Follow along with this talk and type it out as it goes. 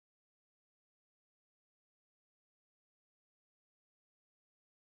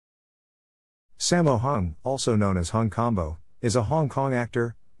Sammo Hung, also known as Hung Kam-bo, is a Hong Kong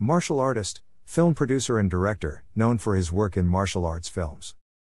actor, martial artist, film producer and director, known for his work in martial arts films,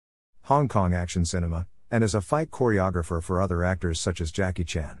 Hong Kong action cinema, and as a fight choreographer for other actors such as Jackie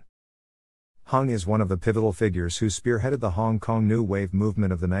Chan. Hung is one of the pivotal figures who spearheaded the Hong Kong New Wave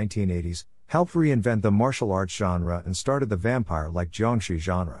movement of the 1980s, helped reinvent the martial arts genre and started the vampire-like jiangshi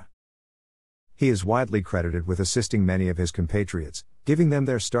genre. He is widely credited with assisting many of his compatriots, giving them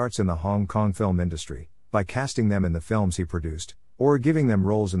their starts in the Hong Kong film industry, by casting them in the films he produced, or giving them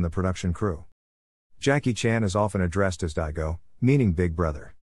roles in the production crew. Jackie Chan is often addressed as Daigo, meaning Big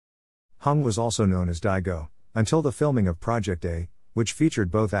Brother. Hung was also known as Daigo, until the filming of Project A, which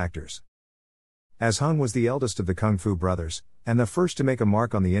featured both actors. As Hung was the eldest of the Kung Fu brothers, and the first to make a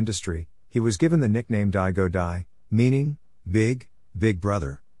mark on the industry, he was given the nickname Daigo Dai, meaning Big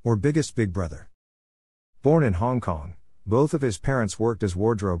Brother, or Biggest Big Brother. Born in Hong Kong, both of his parents worked as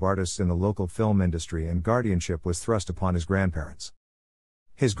wardrobe artists in the local film industry, and guardianship was thrust upon his grandparents.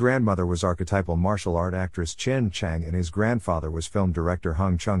 His grandmother was archetypal martial art actress Chen Chang and his grandfather was film director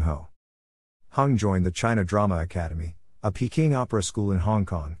Hung Chung-ho. Hung joined the China Drama Academy, a Peking opera school in Hong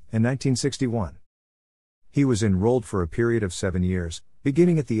Kong, in 1961. He was enrolled for a period of 7 years,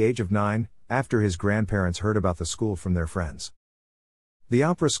 beginning at the age of 9, after his grandparents heard about the school from their friends. The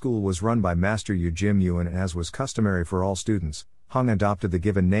opera school was run by Master Yu Jim Yuan, and as was customary for all students, Hung adopted the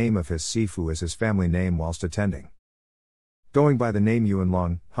given name of his Sifu as his family name whilst attending. Going by the name Yuan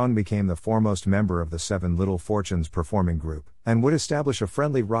Long, Hung became the foremost member of the Seven Little Fortunes performing group, and would establish a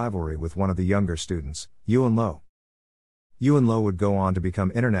friendly rivalry with one of the younger students, Yuan Lo. Yuan Lo would go on to become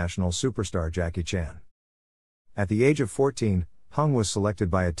international superstar Jackie Chan. At the age of 14, Hung was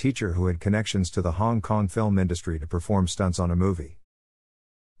selected by a teacher who had connections to the Hong Kong film industry to perform stunts on a movie.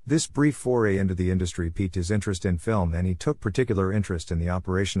 This brief foray into the industry piqued his interest in film, and he took particular interest in the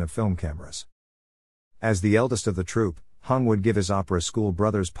operation of film cameras. As the eldest of the troupe, Hung would give his opera school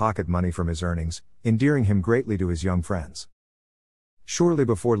brothers pocket money from his earnings, endearing him greatly to his young friends. Shortly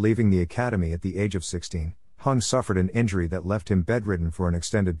before leaving the academy at the age of 16, Hung suffered an injury that left him bedridden for an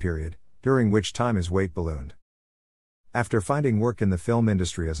extended period, during which time his weight ballooned. After finding work in the film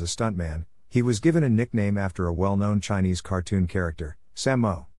industry as a stuntman, he was given a nickname after a well-known Chinese cartoon character,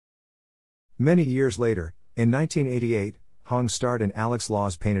 Sammo. Many years later, in 1988, Hung starred in Alex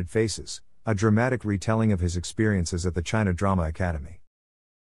Law's Painted Faces, a dramatic retelling of his experiences at the China Drama Academy.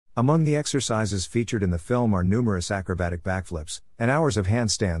 Among the exercises featured in the film are numerous acrobatic backflips, and hours of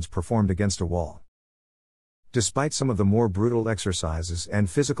handstands performed against a wall. Despite some of the more brutal exercises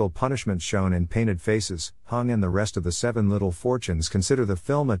and physical punishments shown in Painted Faces, Hung and the rest of the Seven Little Fortunes consider the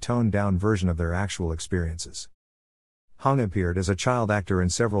film a toned-down version of their actual experiences. Hung appeared as a child actor in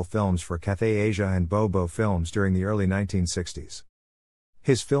several films for Cathay Asia and Bobo Films during the early 1960s.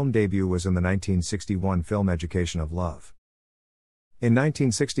 His film debut was in the 1961 film Education of Love. In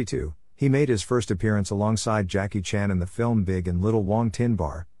 1962, he made his first appearance alongside Jackie Chan in the film Big and Little Wong Tin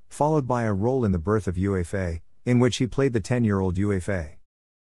Bar, followed by a role in The Birth of Yue Fei, in which he played the 10-year-old Yue Fei,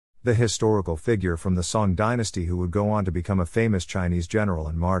 the historical figure from the Song dynasty who would go on to become a famous Chinese general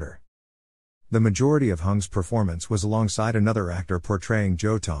and martyr. The majority of Hung's performance was alongside another actor portraying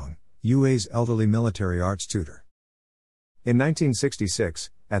Zhou Tong, Yue's elderly military arts tutor. In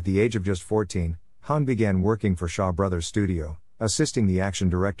 1966, at the age of just 14, Hung began working for Shaw Brothers Studio, assisting the action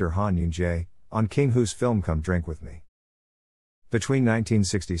director Han Yun-jae, on King Hu's film Come Drink With Me. Between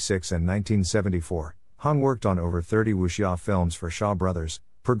 1966 and 1974, Hung worked on over 30 wuxia films for Shaw Brothers,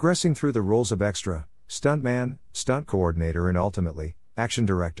 progressing through the roles of extra, stuntman, stunt coordinator and ultimately, action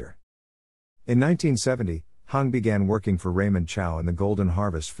director. In 1970, Hung began working for Raymond Chow in the Golden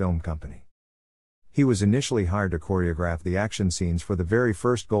Harvest Film Company. He was initially hired to choreograph the action scenes for the very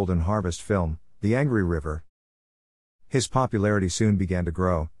first Golden Harvest film, The Angry River. His popularity soon began to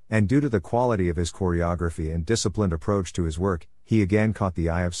grow, and due to the quality of his choreography and disciplined approach to his work, he again caught the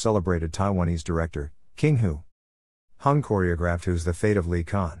eye of celebrated Taiwanese director, King Hu. Hung choreographed Who's the Fate of Lee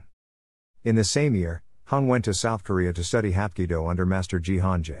Khan. In the same year, Hung went to South Korea to study Hapkido under Master Ji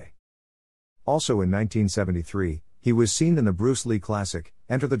Han-jae. Also in 1973, he was seen in the Bruce Lee classic,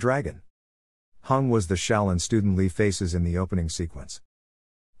 Enter the Dragon. Hung was the Shaolin student Lee Faces in the opening sequence.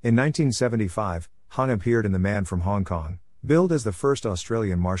 In 1975, Hung appeared in The Man from Hong Kong, billed as the first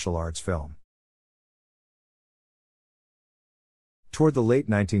Australian martial arts film. Toward the late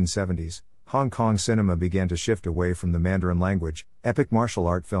 1970s, Hong Kong cinema began to shift away from the Mandarin language, epic martial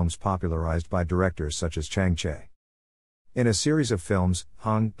art films popularized by directors such as Chang Che. In a series of films,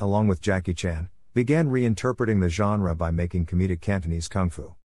 Hung, along with Jackie Chan, began reinterpreting the genre by making comedic Cantonese kung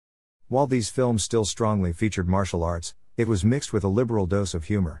fu. While these films still strongly featured martial arts, it was mixed with a liberal dose of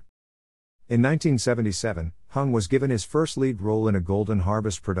humor. In 1977, Hung was given his first lead role in a Golden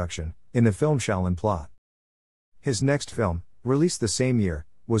Harvest production, in the film Shaolin Plot. His next film, released the same year,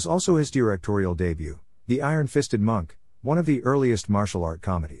 was also his directorial debut, The Iron-Fisted Monk, one of the earliest martial art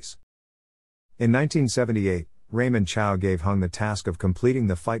comedies. In 1978, Raymond Chow gave Hung the task of completing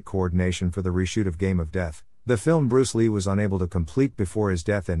the fight coordination for the reshoot of Game of Death, the film Bruce Lee was unable to complete before his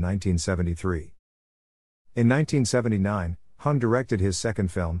death in 1973. In 1979, Hung directed his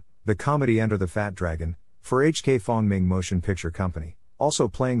second film, the comedy Enter the Fat Dragon, for HK Fongming Motion Picture Company, also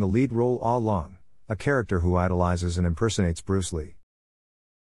playing the lead role Ah Long, a character who idolizes and impersonates Bruce Lee.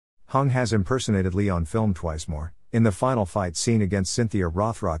 Hung has impersonated Lee on film twice more, in the final fight scene against Cynthia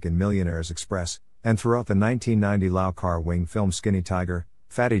Rothrock in Millionaire's Express, and throughout the 1990 Lau Kar-wing film Skinny Tiger,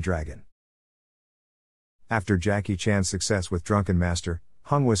 Fatty Dragon. After Jackie Chan's success with Drunken Master,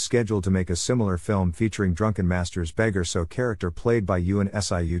 Hung was scheduled to make a similar film featuring Drunken Master's beggar So character played by Yuen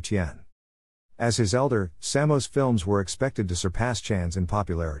Siu Tian. As his elder, Sammo's films were expected to surpass Chan's in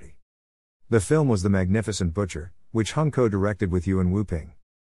popularity. The film was The Magnificent Butcher, which Hung co-directed with Yuen Wu-ping.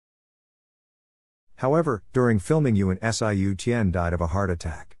 However, during filming Yuen Siu Tian died of a heart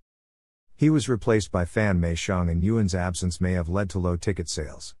attack. He was replaced by Fan Mei Sheng, and Yuen's absence may have led to low ticket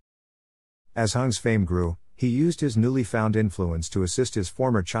sales. As Hung's fame grew, he used his newly found influence to assist his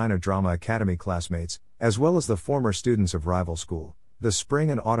former China Drama Academy classmates, as well as the former students of rival school, the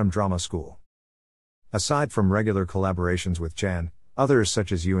Spring and Autumn Drama School. Aside from regular collaborations with Chan, others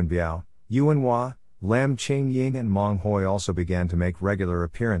such as Yuan Biao, Yuan Hua, Lam Ching Ying and Meng Hui also began to make regular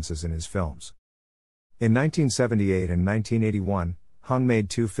appearances in his films. In 1978 and 1981, Hung made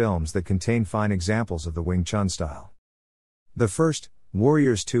two films that contain fine examples of the Wing Chun style. The first,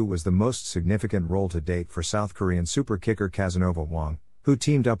 Warriors 2, was the most significant role to date for South Korean super kicker Casanova Wong, who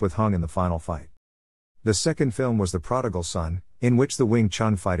teamed up with Hung in the final fight. The second film was The Prodigal Son, in which the Wing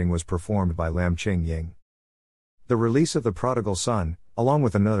Chun fighting was performed by Lam Ching Ying. The release of The Prodigal Son, along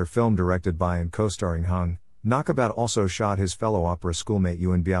with another film directed by and co-starring Hung, Knockabout also shot his fellow opera schoolmate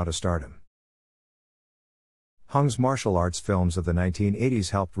Yuan Biao to stardom. Hung's martial arts films of the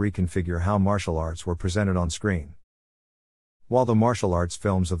 1980s helped reconfigure how martial arts were presented on screen. While the martial arts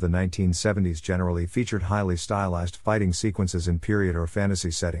films of the 1970s generally featured highly stylized fighting sequences in period or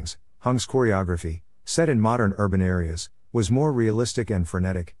fantasy settings, Hung's choreography, set in modern urban areas, was more realistic and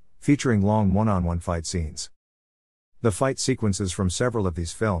frenetic, featuring long one-on-one fight scenes. The fight sequences from several of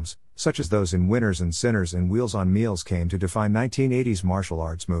these films, such as those in Winners and Sinners and Wheels on Meals, came to define 1980s martial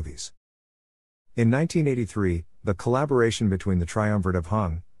arts movies. In 1983, the collaboration between the triumvirate of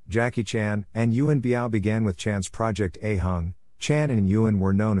Hung, Jackie Chan, and Yuan Biao began with Chan's Project A. Hung, Chan and Yuan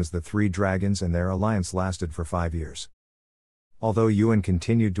were known as the Three Dragons, and their alliance lasted for 5 years. Although Yuan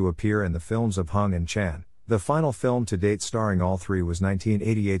continued to appear in the films of Hung and Chan, the final film to date starring all three was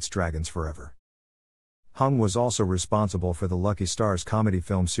 1988's Dragons Forever. Hung was also responsible for the Lucky Stars comedy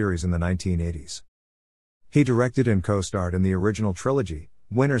film series in the 1980s. He directed and co-starred in the original trilogy,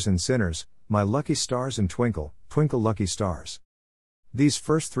 Winners and Sinners, My Lucky Stars and Twinkle, Twinkle Lucky Stars. These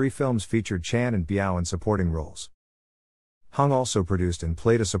first three films featured Chan and Biao in supporting roles. Hung also produced and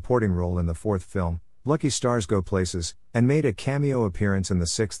played a supporting role in the fourth film, Lucky Stars Go Places, and made a cameo appearance in the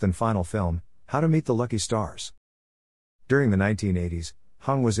sixth and final film, How to Meet the Lucky Stars. During the 1980s,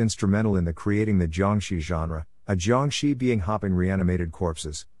 Hung was instrumental in creating the jiangshi genre, a jiangshi being hopping reanimated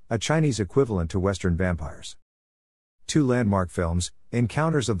corpses, a Chinese equivalent to Western vampires. Two landmark films,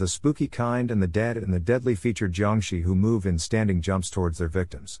 Encounters of the Spooky Kind and The Dead and the Deadly, featured jiangshi who move in standing jumps towards their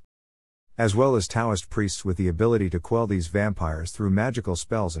victims, as well as Taoist priests with the ability to quell these vampires through magical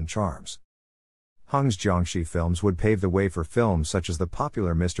spells and charms. Hung's jiangshi films would pave the way for films such as the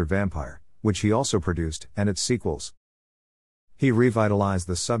popular Mr. Vampire, which he also produced, and its sequels. He revitalized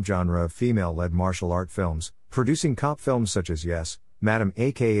the subgenre of female-led martial art films, producing cop films such as Yes, Madam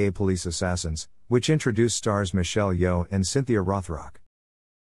aka Police Assassins, which introduced stars Michelle Yeoh and Cynthia Rothrock.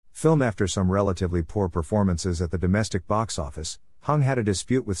 Filmed after some relatively poor performances at the domestic box office, Hung had a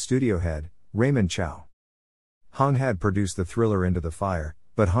dispute with studio head, Raymond Chow. Hung had produced the thriller Into the Fire,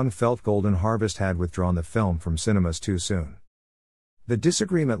 but Hung felt Golden Harvest had withdrawn the film from cinemas too soon. The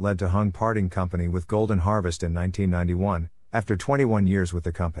disagreement led to Hung parting company with Golden Harvest in 1991, after 21 years with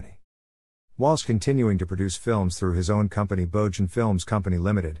the company. Whilst continuing to produce films through his own company Bojan Films Company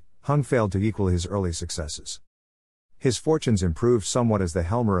Limited, Hung failed to equal his early successes. His fortunes improved somewhat as the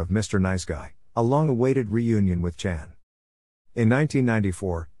helmer of Mr. Nice Guy, a long-awaited reunion with Chan. In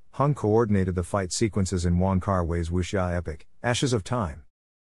 1994, Hung coordinated the fight sequences in Wong Kar-wai's wuxia epic, Ashes of Time.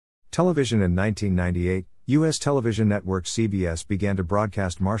 Television. In 1998, U.S. television network CBS began to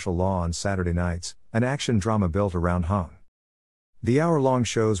broadcast Martial Law on Saturday nights, an action drama built around Hung. The hour-long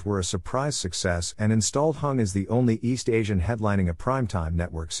shows were a surprise success and installed Hung as the only East Asian headlining a primetime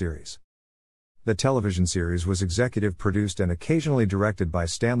network series. The television series was executive produced and occasionally directed by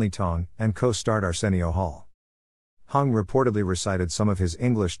Stanley Tong and co-starred Arsenio Hall. Hung reportedly recited some of his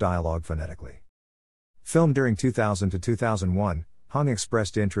English dialogue phonetically. Filmed during 2000 to 2001, Hung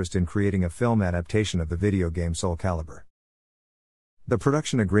expressed interest in creating a film adaptation of the video game Soul Calibur. The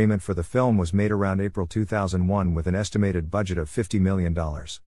production agreement for the film was made around April 2001 with an estimated budget of $50 million.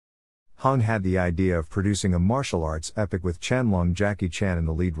 Hung had the idea of producing a martial arts epic with Jackie Chan in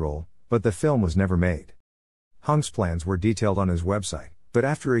the lead role, but the film was never made. Hung's plans were detailed on his website, but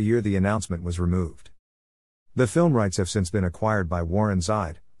after a year the announcement was removed. The film rights have since been acquired by Warren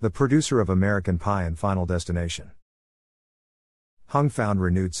Zide, the producer of American Pie and Final Destination. Hung found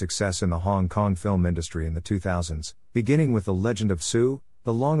renewed success in the Hong Kong film industry in the 2000s, beginning with The Legend of Su,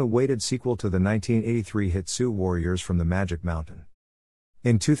 the long-awaited sequel to the 1983 hit Su Warriors from the Magic Mountain.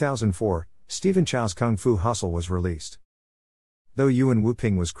 In 2004, Stephen Chow's Kung Fu Hustle was released. Though Yuan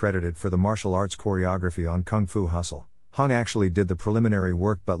Wu-ping was credited for the martial arts choreography on Kung Fu Hustle, Hung actually did the preliminary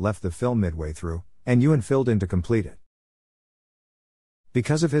work but left the film midway through, and Yuan filled in to complete it.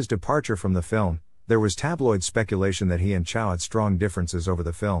 Because of his departure from the film, there was tabloid speculation that he and Chow had strong differences over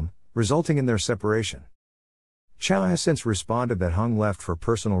the film, resulting in their separation. Chow has since responded that Hung left for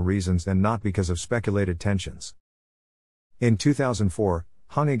personal reasons and not because of speculated tensions. In 2004,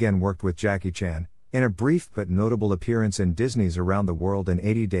 Hung again worked with Jackie Chan, in a brief but notable appearance in Disney's Around the World in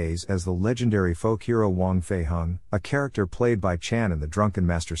 80 Days as the legendary folk hero Wong Fei-hung, a character played by Chan in the Drunken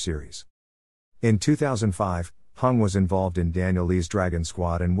Master series. In 2005, Hung was involved in Daniel Lee's Dragon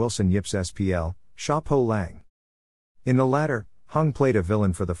Squad and Wilson Yip's SPL, Sha Po Lang. In the latter, Hung played a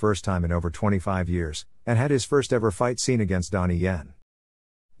villain for the first time in over 25 years, and had his first ever fight scene against Donnie Yen.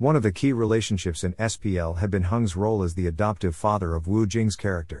 One of the key relationships in SPL had been Hung's role as the adoptive father of Wu Jing's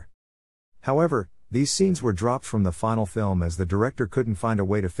character. However, these scenes were dropped from the final film as the director couldn't find a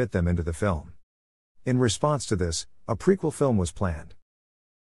way to fit them into the film. In response to this, a prequel film was planned.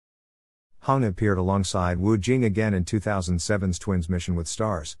 Hung appeared alongside Wu Jing again in 2007's Twins Mission with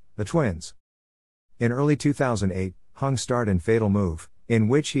Stars, The Twins. In early 2008, Hung starred in Fatal Move, in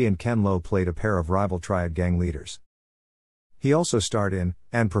which he and Ken Lo played a pair of rival triad gang leaders. He also starred in,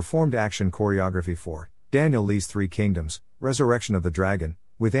 and performed action choreography for, Daniel Lee's Three Kingdoms, Resurrection of the Dragon,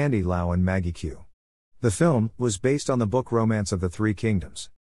 with Andy Lau and Maggie Q. The film was based on the book Romance of the Three Kingdoms.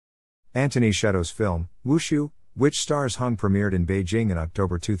 Anthony Shedow's film, Wushu, which stars Hung, premiered in Beijing in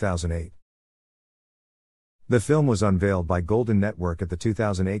October 2008. The film was unveiled by Golden Network at the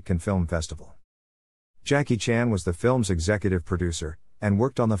 2008 Cannes Film Festival. Jackie Chan was the film's executive producer, and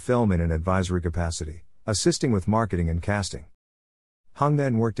worked on the film in an advisory capacity, assisting with marketing and casting. Hung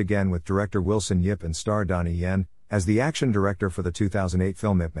then worked again with director Wilson Yip and star Donnie Yen, as the action director for the 2008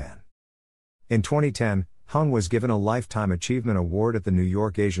 film Ip Man. In 2010, Hung was given a Lifetime Achievement Award at the New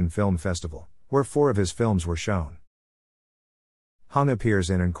York Asian Film Festival, where 4 of his films were shown. Hung appears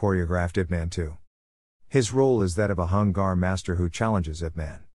in and choreographed Ip Man 2. His role is that of a Hung Gar master who challenges Ip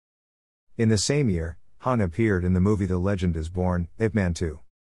Man. In the same year, Hung appeared in the movie The Legend is Born, Ip Man 2.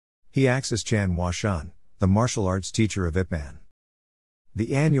 He acts as Chan Hua-shan, the martial arts teacher of Ip Man.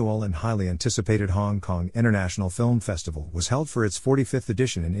 The annual and highly anticipated Hong Kong International Film Festival was held for its 45th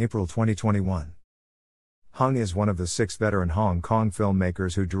edition in April 2021. Hung is one of the 6 veteran Hong Kong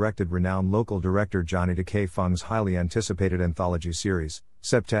filmmakers who directed renowned local director Johnny De Kay Fung's highly anticipated anthology series,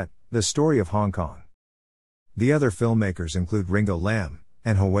 Septet, The Story of Hong Kong. The other filmmakers include Ringo Lam,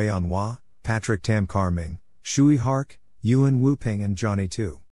 and Hui Anhua, Patrick Tam Kar Ming, Shui Hark, Yuan Wu-ping and Johnny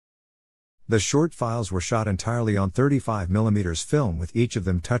Tu. The short files were shot entirely on 35mm film, with each of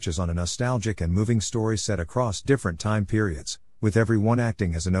them touches on a nostalgic and moving story set across different time periods, with every one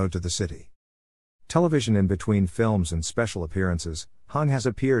acting as an ode to the city. Television in between films and special appearances, Hung has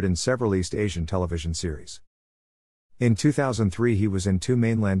appeared in several East Asian television series. In 2003 he was in 2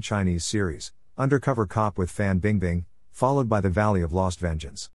 mainland Chinese series, Undercover Cop with Fan Bingbing, followed by The Valley of Lost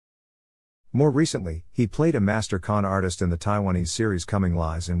Vengeance. More recently, he played a master con artist in the Taiwanese series Coming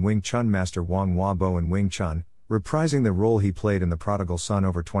Lies and Wing Chun master Wang Hua-bo in Wing Chun, reprising the role he played in The Prodigal Son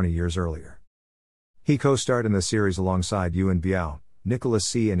over 20 years earlier. He co-starred in the series alongside Yuan Biao, Nicholas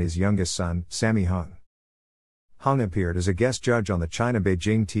C. and his youngest son, Sammo Hung. Hung appeared as a guest judge on the China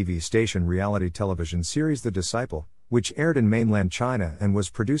Beijing TV station reality television series The Disciple, which aired in mainland China and was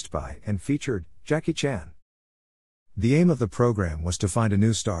produced by and featured Jackie Chan. The aim of the program was to find a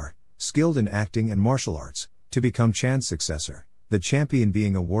new star, skilled in acting and martial arts, to become Chan's successor, the champion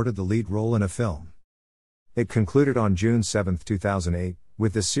being awarded the lead role in a film. It concluded on June 7, 2008,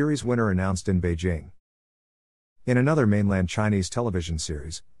 with the series winner announced in Beijing. In another mainland Chinese television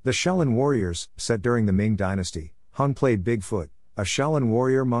series, The Shaolin Warriors, set during the Ming Dynasty, Hung played Bigfoot, a Shaolin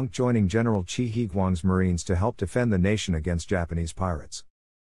warrior monk joining General Qi Huang's Marines to help defend the nation against Japanese pirates.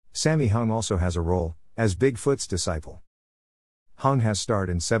 Sammo Hung also has a role as Bigfoot's disciple. Hung has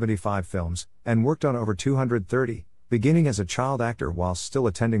starred in 75 films and worked on over 230, beginning as a child actor while still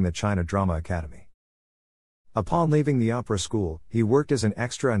attending the China Drama Academy. Upon leaving the opera school, he worked as an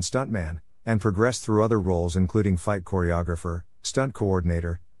extra and stuntman, and progressed through other roles including fight choreographer, stunt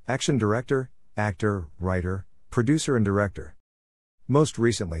coordinator, action director, actor, writer, producer and director. Most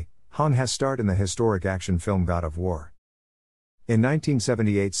recently, Hung has starred in the historic action film God of War. In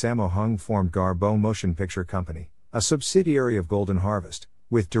 1978, Sammo Hung formed Gar-Bo Motion Picture Company, a subsidiary of Golden Harvest,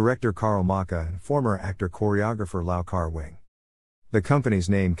 with director Carl Maka and former actor-choreographer Lau Kar-wing. The company's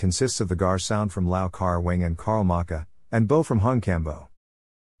name consists of the Gar sound from Lau Kar-wing and Carl Maka, and Bo from Hung Kam-bo.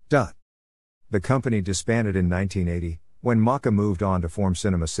 The company disbanded in 1980, when Maka moved on to form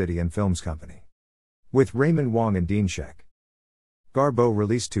Cinema City and Films Company, with Raymond Wong and Dean Sheck. Gar-Bo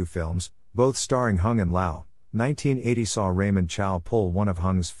released 2 films, both starring Hung and Lau. 1980 saw Raymond Chow pull one of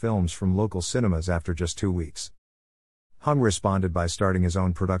Hung's films from local cinemas after just 2 weeks. Hung responded by starting his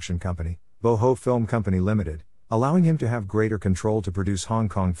own production company, Boho Film Company Limited, allowing him to have greater control to produce Hong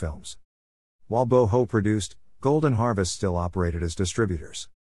Kong films. While Boho produced, Golden Harvest still operated as distributors.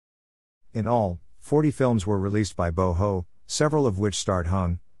 In all, 40 films were released by Boho, several of which starred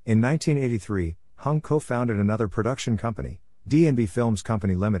Hung. In 1983, Hung co-founded another production company, D&B Films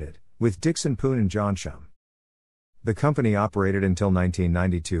Company Limited, with Dixon Poon and John Shum. The company operated until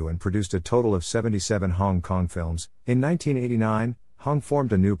 1992 and produced a total of 77 Hong Kong films. In 1989, Hung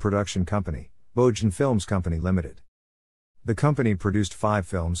formed a new production company, Bojin Films Company Limited. The company produced 5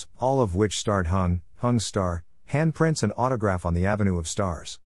 films, all of which starred Hung, Hung's star, handprints and autograph on the Avenue of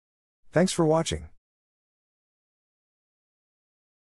Stars. Thanks for watching.